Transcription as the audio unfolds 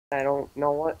I don't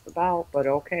know what about, but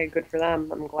okay, good for them.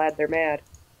 I'm glad they're mad.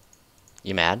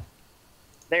 You mad?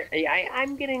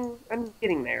 I'm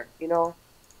getting there. You know,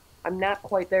 I'm not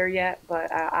quite there yet, but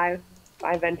I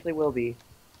eventually will be.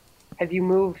 Have you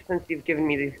moved since you've given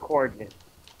me these coordinates?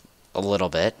 A little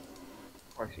bit.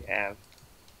 Of course you have.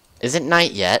 Is it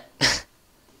night yet?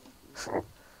 All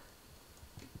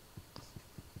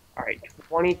right,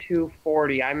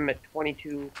 2240. I'm at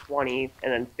 2220,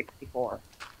 and then 64.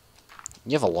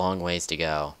 You have a long ways to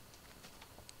go.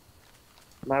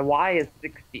 My Y is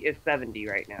 70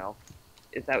 right now.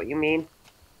 Is that what you mean?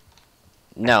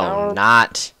 I No, found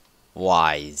not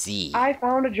YZ. I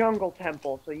found a jungle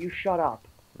temple, so you shut up.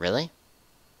 Really?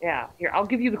 Yeah, here, I'll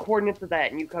give you the coordinates of that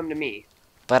and you come to me.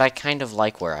 But I kind of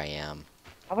like where I am.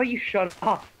 How about you shut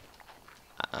up?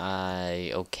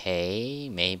 Okay,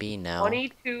 maybe, no.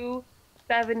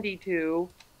 2272,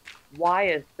 Y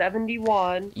is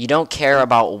 71, You don't care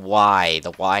about Y.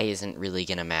 The Y isn't really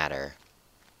gonna matter.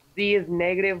 Z is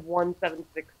negative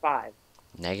 1765.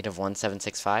 Negative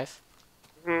 1765?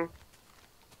 Hmm.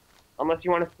 Unless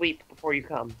you want to sleep before you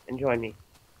come and join me.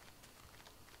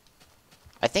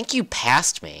 I think you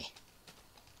passed me.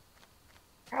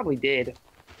 Probably did.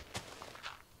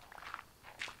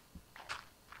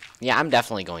 Yeah, I'm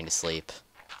definitely going to sleep.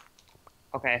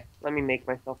 Okay, let me make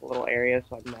myself a little area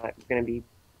so I'm not going to be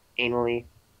anally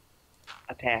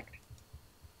attacked.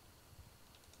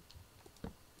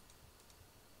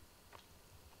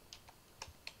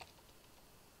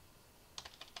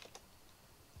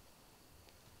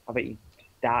 How about you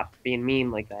stop being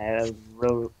mean like that? That was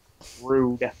real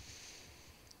rude.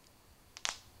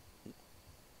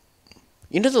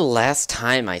 You know the last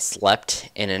time I slept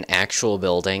in an actual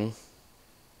building?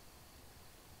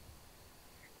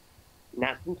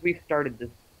 Not since we started this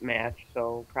match,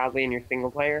 so probably in your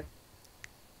single player.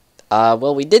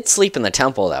 Well, we did sleep in the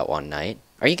temple that one night.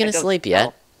 Are you That gonna doesn't sleep yet?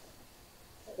 count.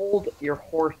 Hold your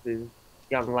horses,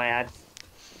 young lad.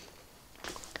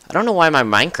 I don't know why my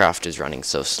Minecraft is running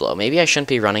so slow. Maybe I shouldn't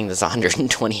be running this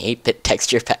 128-bit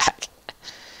texture pack.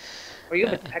 Oh, you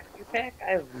have a texture pack?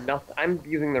 I have nothing. I'm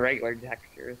using the regular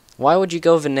textures Why would you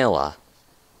go vanilla?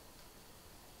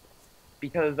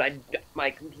 because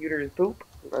my computer is poop.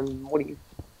 And what do you?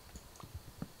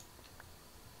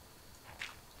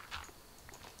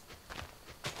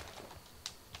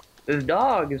 This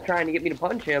dog is trying to get me to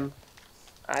punch him.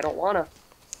 I don't wanna.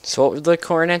 So what were the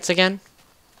coordinates again?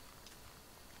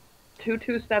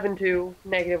 2272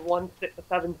 negative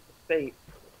 1768.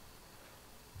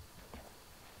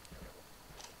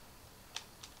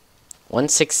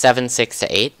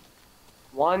 16768?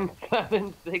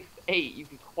 1768. You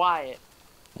be quiet.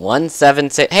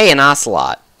 176. Hey, an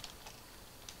ocelot.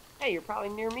 Hey, you're probably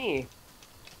near me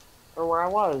or where I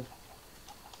was.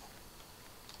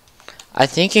 I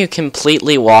think you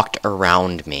completely walked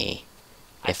around me.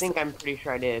 I If think I'm pretty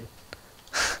sure I did.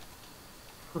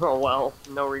 Oh well,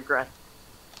 no regrets.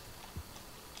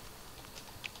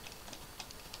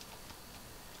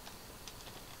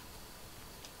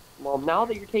 Well, now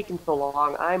that you're taking so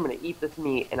long, I'm gonna eat this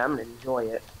meat and I'm gonna enjoy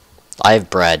it. I have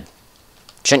bread.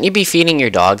 Shouldn't you be feeding your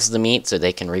dogs the meat so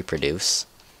they can reproduce?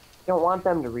 Don't want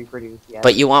them to reproduce yet.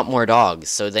 But you want more dogs,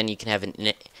 so then you can have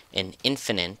an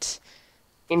infinite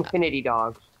Infinity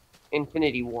dogs.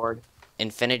 Infinity Ward.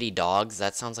 infinity dogs.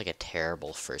 That sounds like a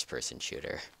terrible first-person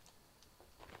shooter.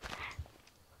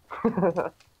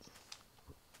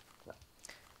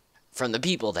 From the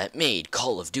people that made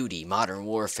Call of Duty Modern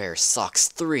Warfare Sucks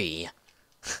 3.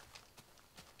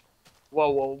 Whoa,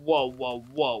 whoa, whoa, whoa,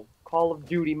 whoa. Call of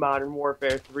Duty Modern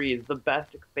Warfare 3 is the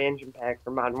best expansion pack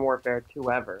for Modern Warfare 2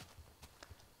 ever.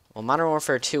 Well, Modern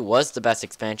Warfare 2 was the best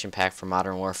expansion pack for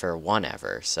Modern Warfare 1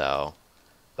 ever, so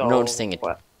I'm noticing it.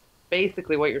 So,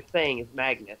 basically what you're saying is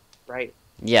magnets, right?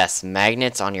 Yes,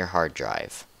 magnets on your hard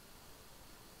drive.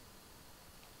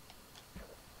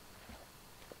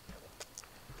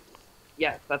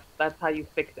 Yes, that's how you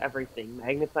fix everything.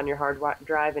 Magnets on your hard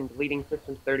drive and deleting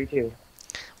Systems 32.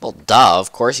 Well, duh,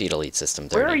 of course you delete System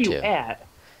Where are you 32. at?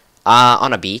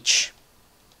 On a beach.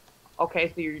 Okay,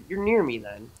 so you're near me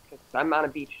then, 'cause I'm on a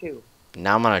beach too.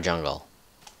 Now I'm on a jungle.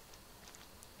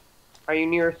 Are you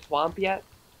near a swamp yet?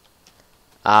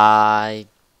 Do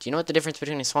you know what the difference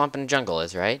between a swamp and a jungle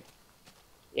is, right?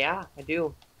 Yeah, I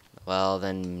do. Well,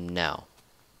 then no.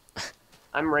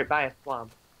 I'm right by a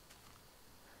swamp.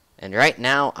 And right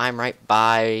now, I'm right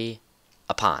by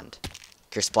a pond.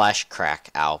 Kersplash, crack,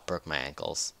 ow, broke my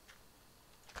ankles.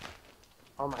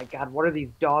 Oh my god, what are these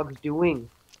dogs doing?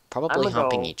 I'm Probably gonna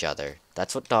humping go. each other.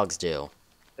 That's what dogs do.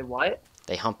 Say what?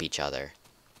 They hump each other.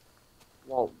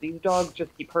 Well, these dogs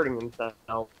just keep hurting themselves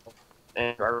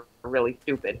and are really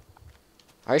stupid.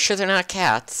 Are you sure they're not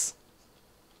cats?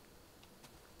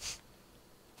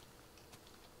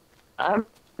 Um,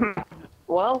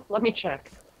 well, let me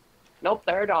check. Nope,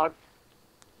 they're a dog.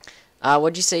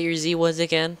 What'd you say your Z was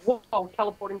again? Whoa,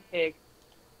 teleporting pig.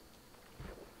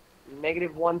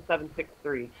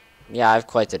 -1763. Yeah, I have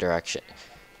quite the direction.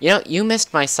 You know, you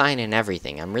missed my sign and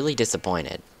everything. I'm really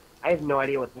disappointed. I have no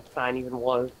idea what the sign even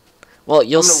was. Well,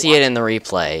 you'll I'm gonna see it watch. in the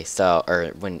replay, so, or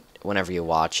whenever you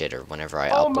watch it, or whenever I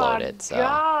Oh upload my it, so.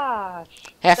 gosh!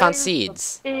 Hey, I found There's a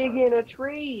seeds. pig in a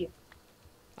tree.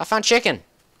 I found chicken.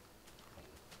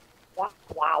 Wow,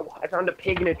 wow! I found a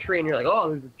pig in a tree, and you're like, oh,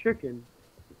 there's a chicken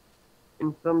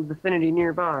in some vicinity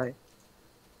nearby.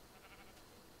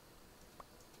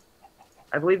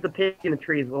 I believe the pig in the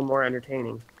tree is a little more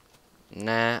entertaining.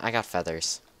 Nah, I got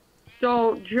feathers.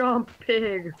 Don't jump,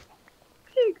 pig!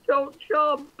 Pig, don't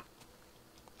jump!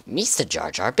 Mr.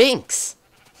 Jar Jar Binks.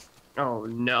 Oh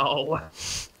no!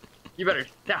 You better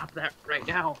stop that right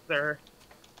now, sir.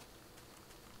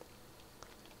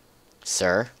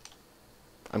 Sir,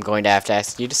 I'm going to have to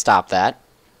ask you to stop that.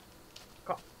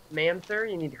 Ma'am, sir,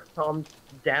 you need to calm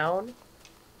down.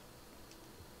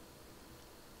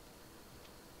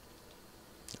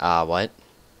 What?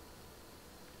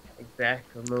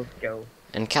 Exact move go.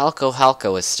 And Calico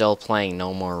Halco is still playing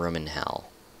No More Room in Hell.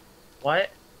 What?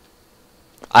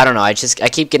 I don't know, I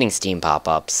keep getting Steam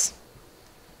pop-ups.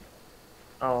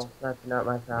 Oh, that's not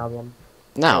my problem.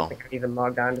 I No. don't think I'm even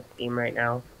logged on to Steam right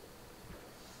now.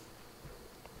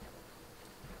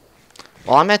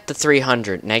 Well, I'm at the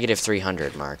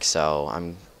 -300 mark, so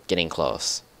I'm getting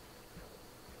close.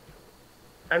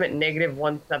 I'm at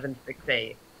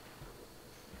 -1768.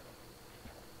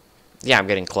 Yeah, I'm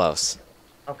getting close.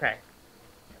 Okay.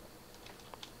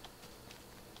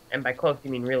 And by close, you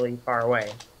mean really far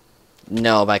away.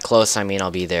 No, by close, I mean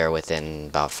I'll be there within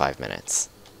about 5 minutes.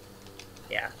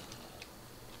 Yeah.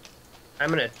 I'm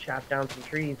gonna chop down some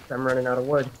trees because I'm running out of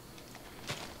wood.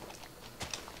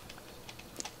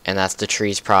 And that's the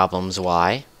tree's problems,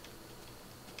 why?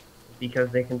 Because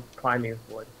they can supply me with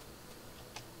wood.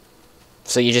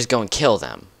 So you just go and kill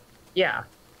them. Yeah.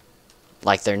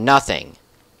 Like they're nothing.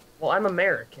 Well, I'm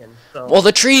American, so... Well,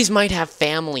 the trees might have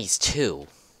families, too.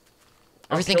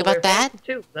 I'll Ever think kill about their that? families,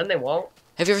 too. Then they won't.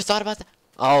 Have you ever thought about that?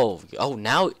 Oh,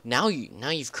 now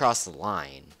you've crossed the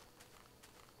line.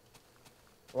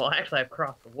 Well, actually, I've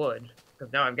crossed the wood.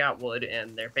 Because now I've got wood,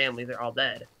 and their families are all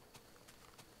dead.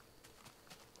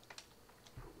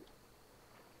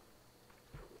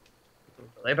 So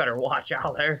they better watch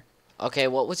out there. Okay,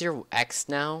 what was your X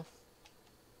now?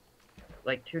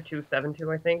 Like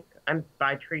 2272, I think. I'm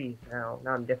by trees now.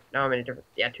 Now I'm in a different...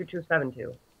 Yeah,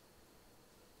 2272.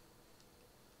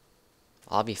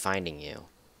 I'll be finding you.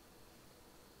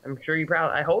 I'm sure you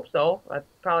probably... I hope so. That's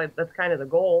kind of the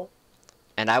goal.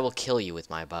 And I will kill you with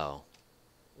my bow.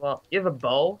 Well, you have a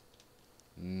bow?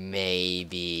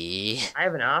 Maybe. I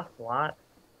have an ocelot.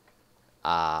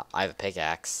 I have a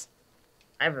pickaxe.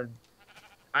 I have an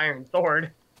iron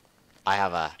sword. I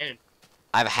have a And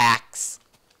hacks.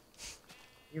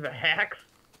 you have a axe?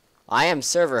 I am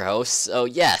server host, so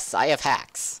yes, I have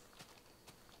hacks.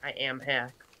 I am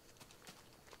hack.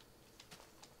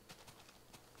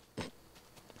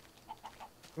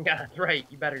 Yeah, that's right.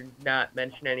 You better not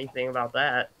mention anything about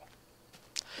that.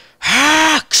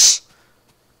 Hacks!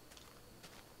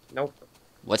 Nope.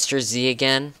 What's your Z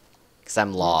again? Because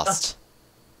I'm lost.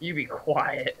 You be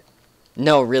quiet.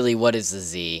 No, really, what is the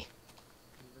Z?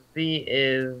 Z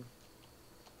is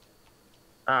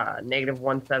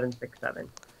 -1767.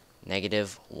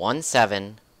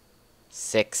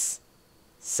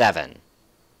 -1767.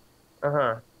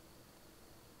 Uh-huh.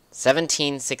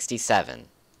 1767.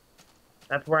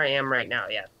 That's where I am right now,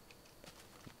 yes.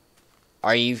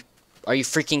 Are you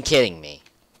freaking kidding me?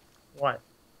 What?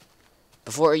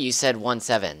 Before you said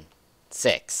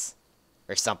 176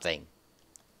 or something.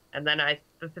 And then I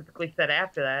specifically said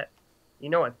after that, you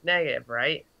know it's negative,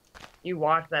 right? You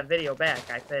watched that video back.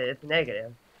 I said it's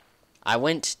negative. I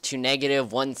went to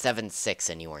 -176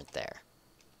 and you weren't there.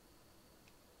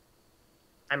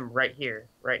 I'm right here,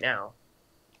 right now.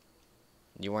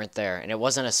 You weren't there, and it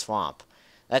wasn't a swamp.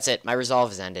 That's it. My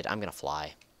resolve is ended. I'm gonna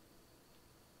fly.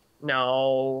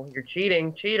 No, you're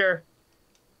cheating. Cheater.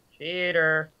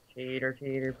 Cheater. Cheater,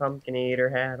 cheater, pumpkin eater,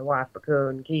 had a wife but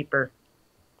couldn't keep her.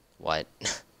 What?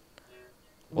 What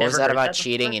was Never that heard about that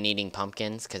cheating before? and eating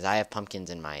pumpkins? Because I have pumpkins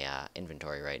in my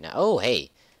inventory right now. Oh, hey.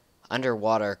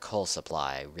 Underwater coal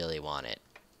supply. I really want it.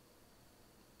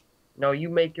 No, you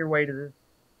make your way to this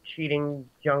cheating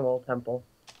jungle temple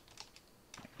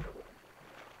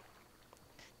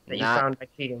that you Not found by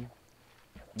cheating.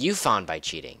 you found by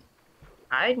cheating.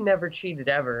 I never cheated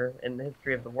ever in the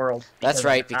history of the world. That's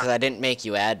right, because I didn't make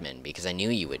you admin, because I knew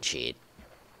you would cheat.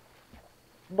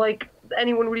 Like,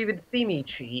 anyone would even see me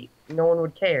cheat. No one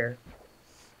would care.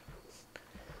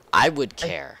 I would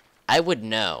care. I would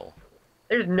know.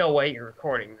 There's no way you're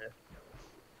recording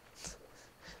this.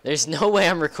 There's no way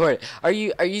I'm recording. Are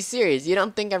you serious? You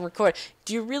don't think I'm recording?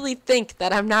 Do you really think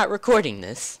that I'm not recording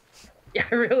this? Yeah,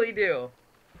 I really do.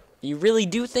 You really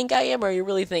do think I am, or you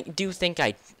really think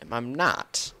I'm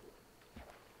not?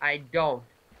 I don't.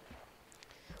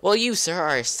 Well, you, sir,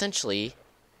 are essentially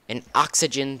an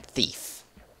oxygen thief.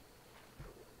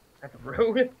 That's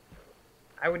rude.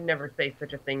 I would never say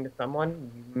such a thing to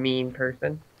someone, you mean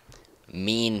person.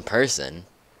 Mean person?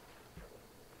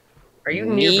 Are you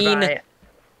mean nearby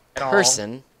at all?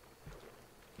 person?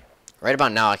 Right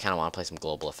about now, I kind of want to play some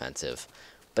Global Offensive.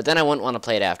 But then I wouldn't want to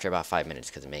play it after about 5 minutes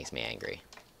because it makes me angry.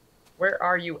 Where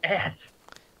are you at?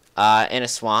 In a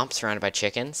swamp surrounded by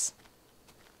chickens.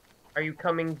 Are you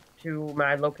coming to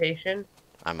my location?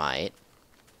 I might.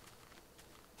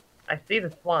 I see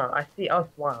the swamp. I see a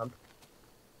swamp.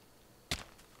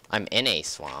 I'm in a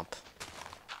swamp.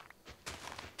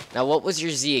 Now, what was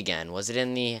your Z again? Was it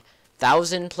in the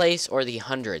 1,000 place or the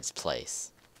hundreds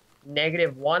place?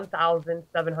 Negative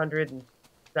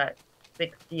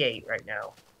 1,768 right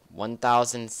now.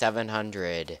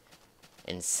 1,700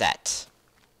 and set.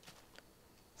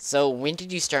 So, when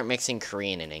did you start mixing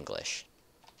Korean and English?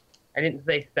 I didn't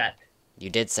say set. You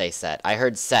did say set. I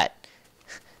heard set.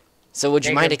 So, would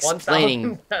you mind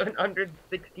explaining?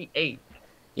 1,768.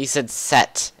 You said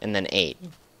set and then 8.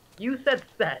 You said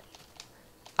set.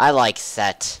 I like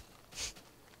set.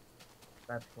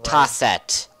 That's right.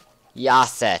 Ta-set.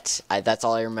 Ya-set. That's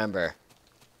all I remember.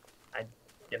 I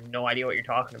have no idea what you're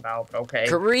talking about, but okay.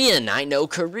 Korean. I know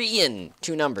Korean.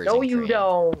 2 numbers No, in you Korean.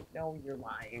 don't. No, you're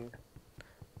lying.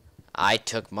 I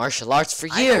took martial arts for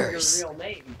years.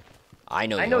 I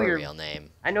know your real name. I know your real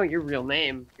name. I know your real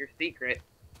name. Your secret.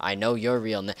 I know your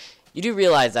real name. You do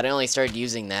realize that I only started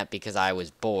using that because I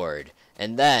was bored.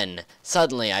 And then,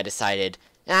 suddenly I decided,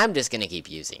 I'm just gonna keep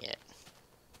using it.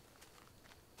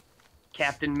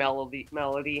 Captain Melody. Do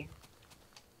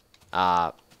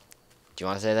you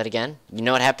want to say that again? You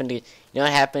know what happened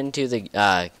to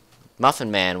the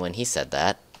Muffin Man when he said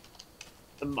that?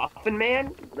 The Muffin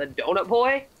Man? The Donut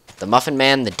Boy? The Muffin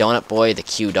Man, the Donut Boy, the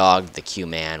Q Dog, the Q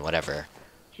Man, whatever.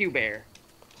 Q Bear.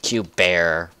 Q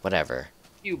Bear, whatever.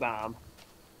 Q Bomb.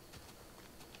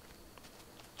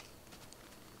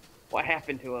 What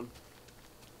happened to him?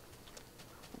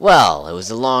 Well, it was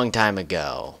a long time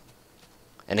ago.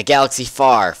 In a galaxy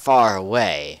far, far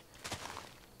away.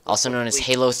 Also known as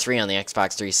Halo 3 on the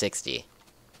Xbox 360.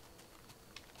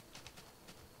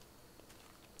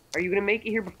 Are you gonna make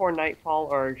it here before nightfall,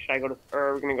 or should I go to? Or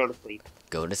are we gonna go to sleep?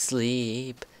 Go to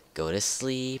sleep. Go to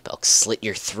sleep. I'll slit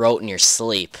your throat in your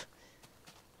sleep.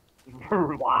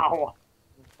 Wow,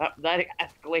 that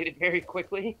escalated very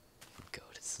quickly. Go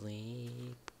to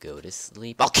sleep. Go to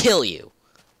sleep. I'll kill you.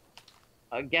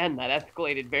 Again, that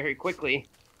escalated very quickly.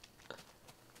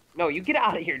 No, you get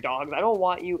out of here, dogs. I don't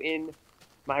want you in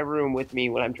my room with me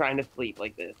when I'm trying to sleep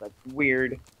like this. That's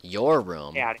weird. Your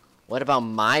room? Yeah. What about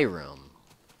my room?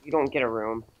 You don't get a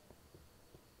room.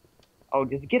 Oh,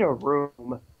 just get a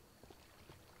room.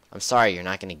 I'm sorry, you're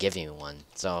not going to give me one.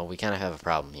 So we kind of have a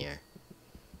problem here.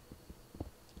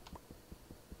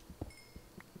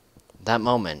 That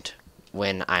moment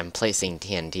when I'm placing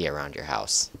TNT around your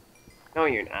house. No,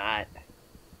 you're not.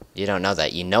 You don't know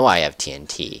that. You know I have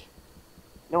TNT.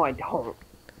 No, I don't.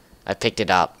 I picked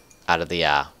it up out of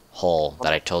the hole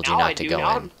that I told you not to go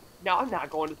in. Now I'm not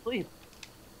going to sleep.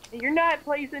 You're not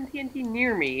placing TNT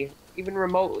near me, even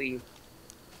remotely.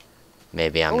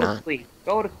 Maybe I'm not. Go to sleep.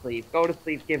 Go to sleep. Go to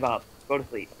sleep. Give up. Go to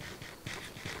sleep.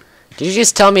 Did you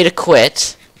just tell me to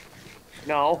quit?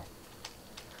 No.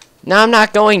 No, I'm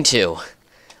not going to.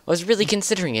 I was really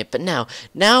considering it, but now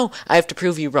I have to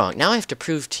prove you wrong. Now I have to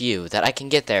prove to you that I can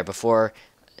get there before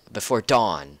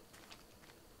dawn.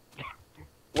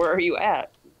 Where are you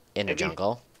at? In a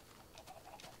jungle.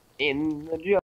 In the jungle.